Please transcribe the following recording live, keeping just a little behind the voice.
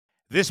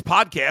This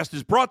podcast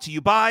is brought to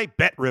you by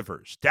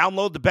BetRivers.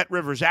 Download the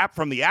BetRivers app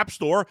from the App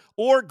Store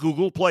or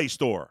Google Play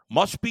Store.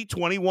 Must be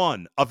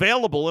 21.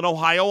 Available in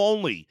Ohio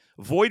only.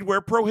 Void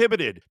where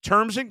prohibited.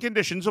 Terms and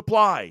conditions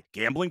apply.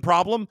 Gambling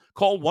problem?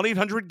 Call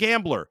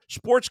 1-800-GAMBLER.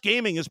 Sports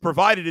gaming is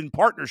provided in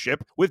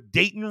partnership with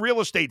Dayton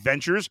Real Estate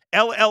Ventures,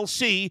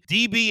 LLC,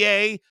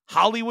 DBA,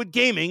 Hollywood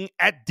Gaming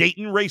at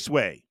Dayton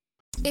Raceway.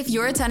 If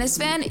you're a tennis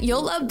fan,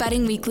 you'll love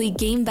Betting Weekly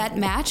Game Bet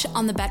Match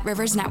on the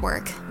BetRivers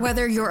Network.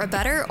 Whether you're a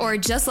bettor or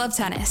just love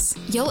tennis,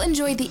 you'll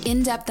enjoy the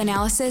in-depth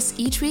analysis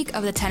each week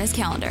of the tennis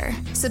calendar.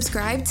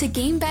 Subscribe to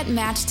Game Bet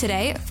Match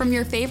today from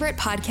your favorite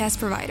podcast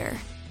provider.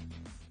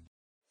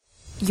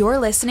 You're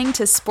listening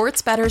to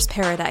Sports Bettor's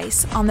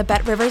Paradise on the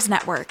BetRivers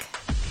Network.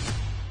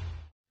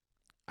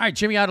 All right,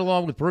 Jimmy out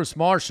along with Bruce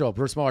Marshall.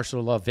 Bruce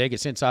Marshall of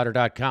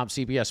VegasInsider.com,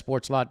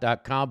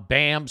 CBSSportsLot.com,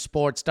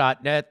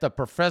 BAMSports.net, the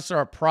professor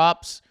of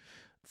props,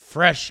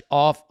 fresh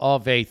off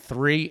of a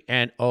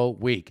 3-0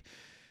 week.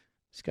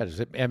 He's got his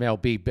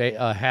MLB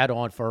hat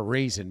on for a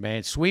reason,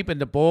 man. Sweeping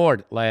the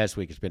board last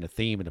week has been a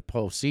theme in the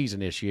postseason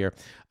this year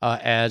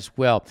as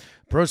well.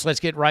 Bruce, let's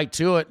get right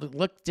to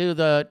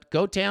it.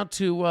 Go down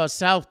to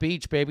South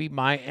Beach, baby.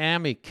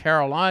 Miami,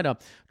 Carolina,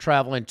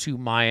 traveling to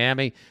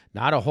Miami.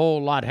 Not a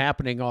whole lot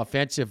happening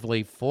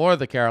offensively for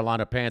the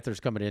Carolina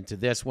Panthers coming into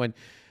this one.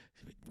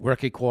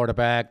 Rookie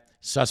quarterback,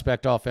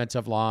 suspect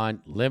offensive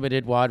line,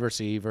 limited wide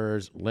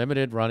receivers,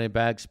 limited running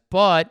backs,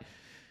 but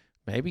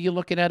maybe you're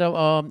looking at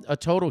a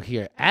total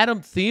here.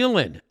 Adam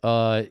Thielen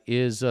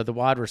is the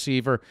wide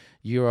receiver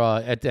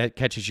that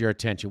catches your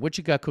attention. What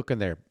you got cooking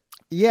there?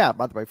 Yeah,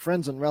 by the way,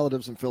 friends and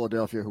relatives in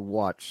Philadelphia who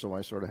watch, so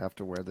I sort of have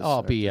to wear this.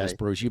 Oh, BS, today.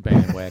 Bruce, you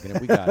bandwagon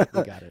it. We got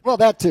it. Well,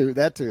 that too,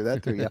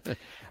 yeah.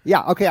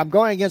 Yeah, okay, I'm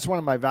going against one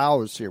of my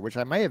vows here, which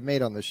I may have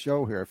made on the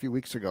show here a few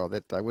weeks ago,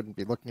 that I wouldn't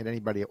be looking at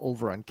anybody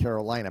over on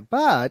Carolina.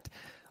 But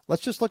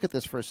let's just look at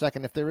this for a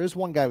second. If there is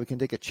one guy we can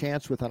take a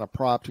chance with on a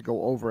prop to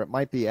go over, it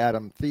might be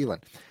Adam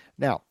Thielen.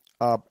 Now,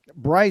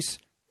 Bryce,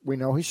 we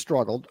know he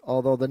struggled,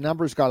 although the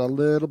numbers got a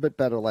little bit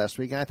better last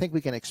week, and I think we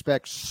can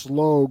expect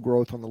slow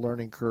growth on the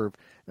learning curve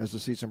as the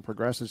season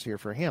progresses here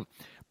for him.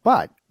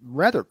 But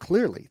rather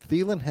clearly,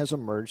 Thielen has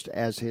emerged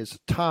as his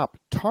top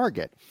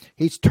target.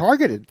 He's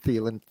targeted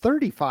Thielen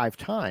 35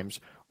 times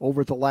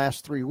over the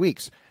last 3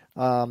 weeks,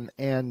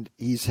 and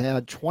he's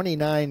had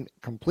 29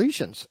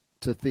 completions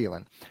to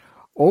Thielen.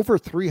 Over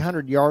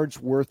 300 yards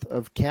worth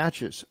of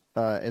catches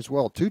as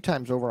well, 2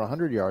 times over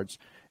 100 yards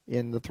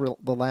in the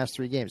last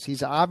 3 games.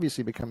 He's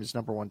obviously become his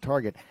number one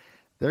target.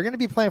 They're going to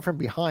be playing from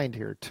behind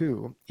here,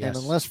 too. Yes.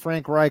 And unless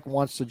Frank Reich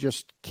wants to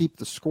just keep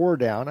the score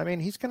down, I mean,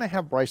 he's going to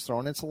have Bryce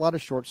throwing. It's a lot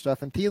of short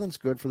stuff, and Thielen's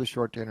good for the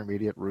short to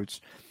intermediate routes.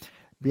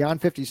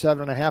 Beyond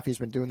 57.5, he's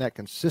been doing that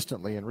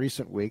consistently in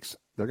recent weeks.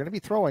 They're going to be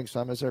throwing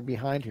some as they're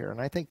behind here,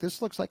 and I think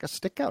this looks like a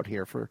stick out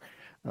here for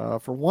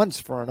once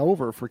for an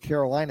over for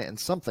Carolina, and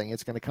something.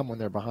 It's going to come when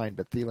they're behind,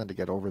 but Thielen to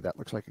get over that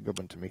looks like a good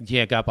one to me.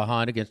 Yeah, got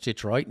behind against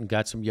Detroit and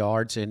got some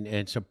yards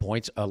and some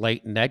points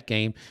late in that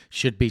game.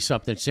 Should be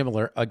something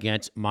similar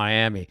against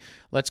Miami.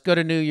 Let's go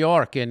to New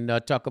York and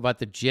talk about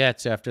the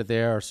Jets after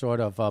their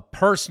sort of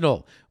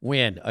personal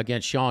win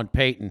against Sean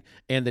Payton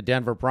and the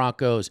Denver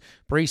Broncos.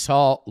 Breece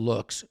Hall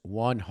looks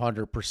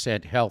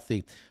 100%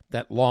 healthy.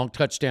 That long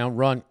touchdown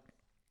run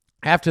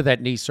after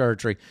that knee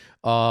surgery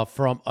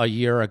from a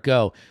year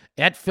ago.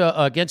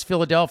 Against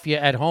Philadelphia,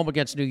 at home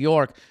against New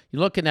York,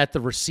 you're looking at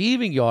the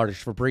receiving yardage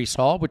for Breece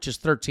Hall, which is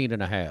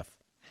 13.5.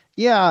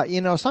 Yeah,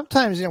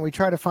 sometimes, we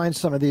try to find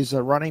some of these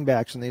running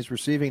backs and these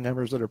receiving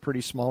numbers that are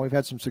pretty small. We've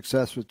had some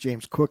success with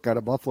James Cook out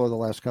of Buffalo the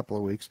last couple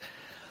of weeks.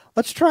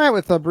 Let's try it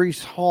with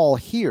Breece Hall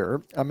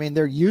here. I mean,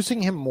 they're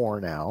using him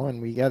more now,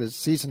 and we got his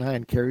season high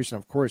in carries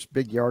and, of course,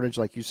 big yardage,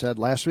 like you said,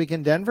 last week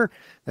in Denver,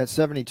 that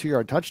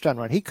 72-yard touchdown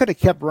run. He could have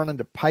kept running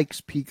to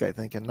Pikes Peak, I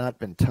think, and not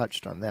been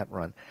touched on that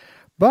run.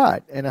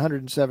 But, and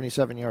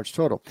 177 yards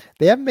total.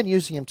 They haven't been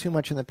using him too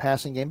much in the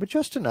passing game, but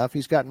just enough.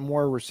 He's gotten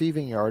more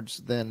receiving yards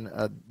than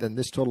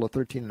this total of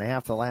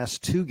 13.5 the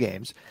last 2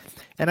 games.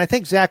 And I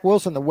think Zach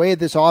Wilson, the way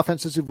this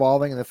offense is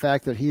evolving and the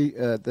fact that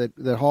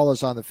that Hall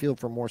is on the field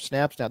for more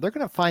snaps now, they're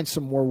going to find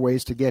some more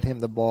ways to get him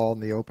the ball in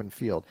the open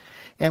field.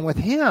 And with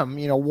him,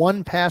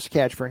 one pass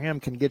catch for him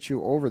can get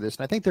you over this.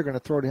 And I think they're going to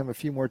throw to him a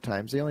few more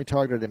times. They only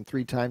targeted him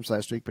 3 times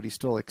last week, but he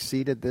still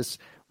exceeded this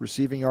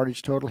receiving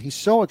yardage total. He's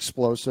so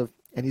explosive,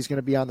 and he's going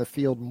to be on the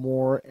field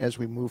more as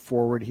we move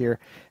forward here.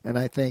 And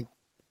I think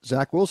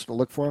Zach Wilson will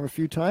look for him a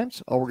few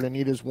times. All we're going to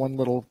need is one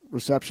little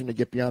reception to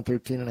get beyond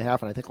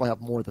 13.5, and I think we'll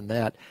have more than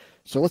that.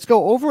 So let's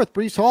go over with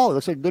Breece Hall. It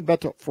looks like a good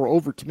bet for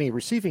over to me.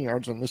 Receiving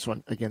yards on this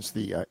one against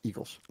the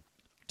Eagles.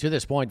 To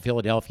this point,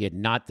 Philadelphia,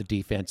 not the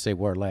defense they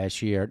were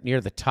last year, near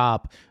the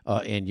top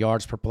in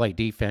yards per play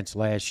defense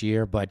last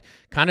year, but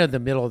kind of the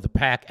middle of the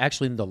pack,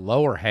 actually in the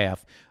lower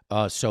half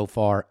so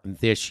far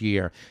this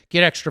year.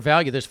 Get extra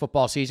value this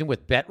football season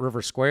with Bet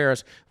River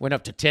Squares. Win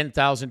up to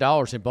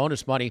 $10,000 in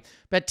bonus money.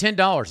 Bet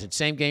 $10 in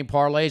same-game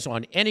parlays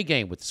on any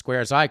game with the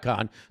Squares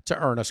icon to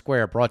earn a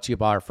square. Brought to you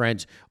by our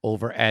friends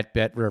over at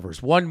Bet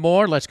Rivers. One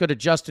more. Let's go to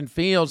Justin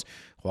Fields.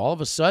 Well, all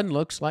of a sudden,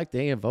 looks like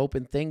they have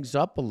opened things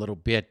up a little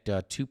bit.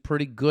 Two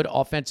pretty good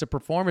offensive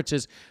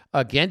performances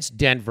against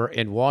Denver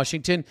and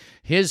Washington.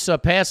 His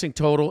passing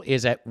total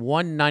is at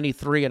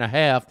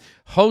 193.5,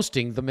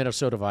 hosting the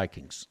Minnesota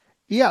Vikings.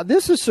 Yeah,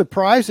 this is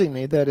surprising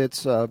me that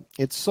it's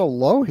so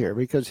low here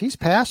because he's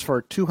passed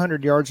for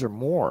 200 yards or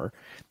more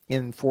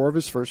in 4 of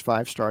his first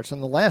 5 starts,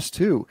 and the last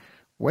 2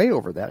 way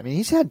over that. I mean,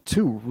 he's had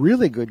 2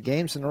 really good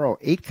games in a row,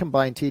 8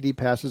 combined TD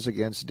passes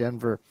against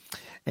Denver,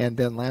 and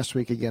then last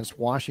week against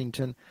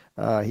Washington,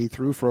 he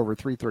threw for over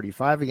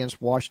 335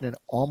 against Washington,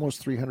 almost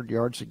 300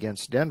 yards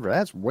against Denver.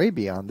 That's way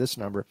beyond this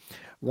number.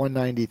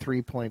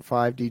 193.5.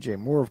 DJ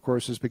Moore, of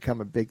course, has become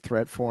a big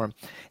threat for him.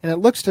 And it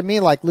looks to me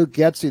like Luke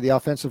Getsy, the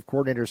offensive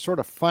coordinator, is sort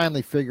of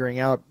finally figuring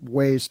out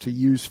ways to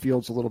use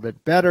Fields a little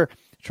bit better,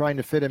 trying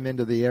to fit him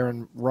into the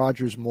Aaron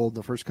Rodgers mold in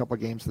the first couple of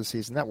games of the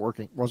season. That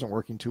wasn't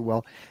working too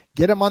well.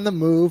 Get him on the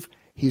move.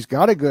 He's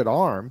got a good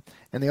arm,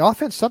 and the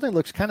offense suddenly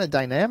looks kind of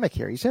dynamic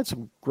here. He's had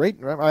some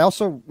great. I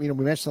also, we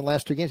mentioned the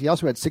last 2 games. He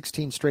also had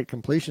 16 straight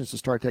completions to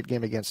start that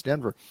game against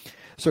Denver.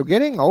 So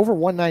getting over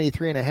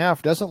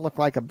 193.5 doesn't look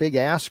like a big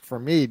ask for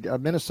me.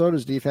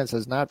 Minnesota's defense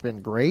has not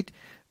been great,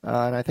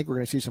 and I think we're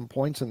going to see some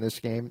points in this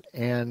game.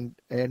 And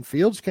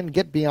Fields can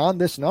get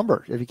beyond this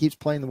number if he keeps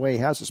playing the way he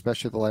has,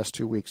 especially the last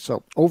 2 weeks.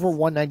 So over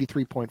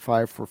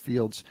 193.5 for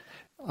Fields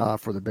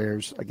for the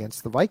Bears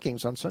against the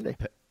Vikings on Sunday.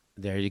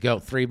 There you go.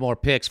 3 more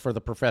picks for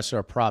the Professor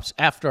of Props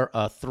after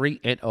a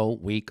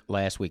 3-0 week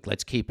last week.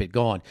 Let's keep it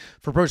going.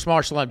 For Bruce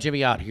Marshall, I'm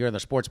Jimmy Ott here in the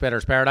Sports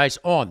Bettor's Paradise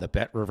on the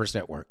Bet Rivers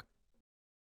Network.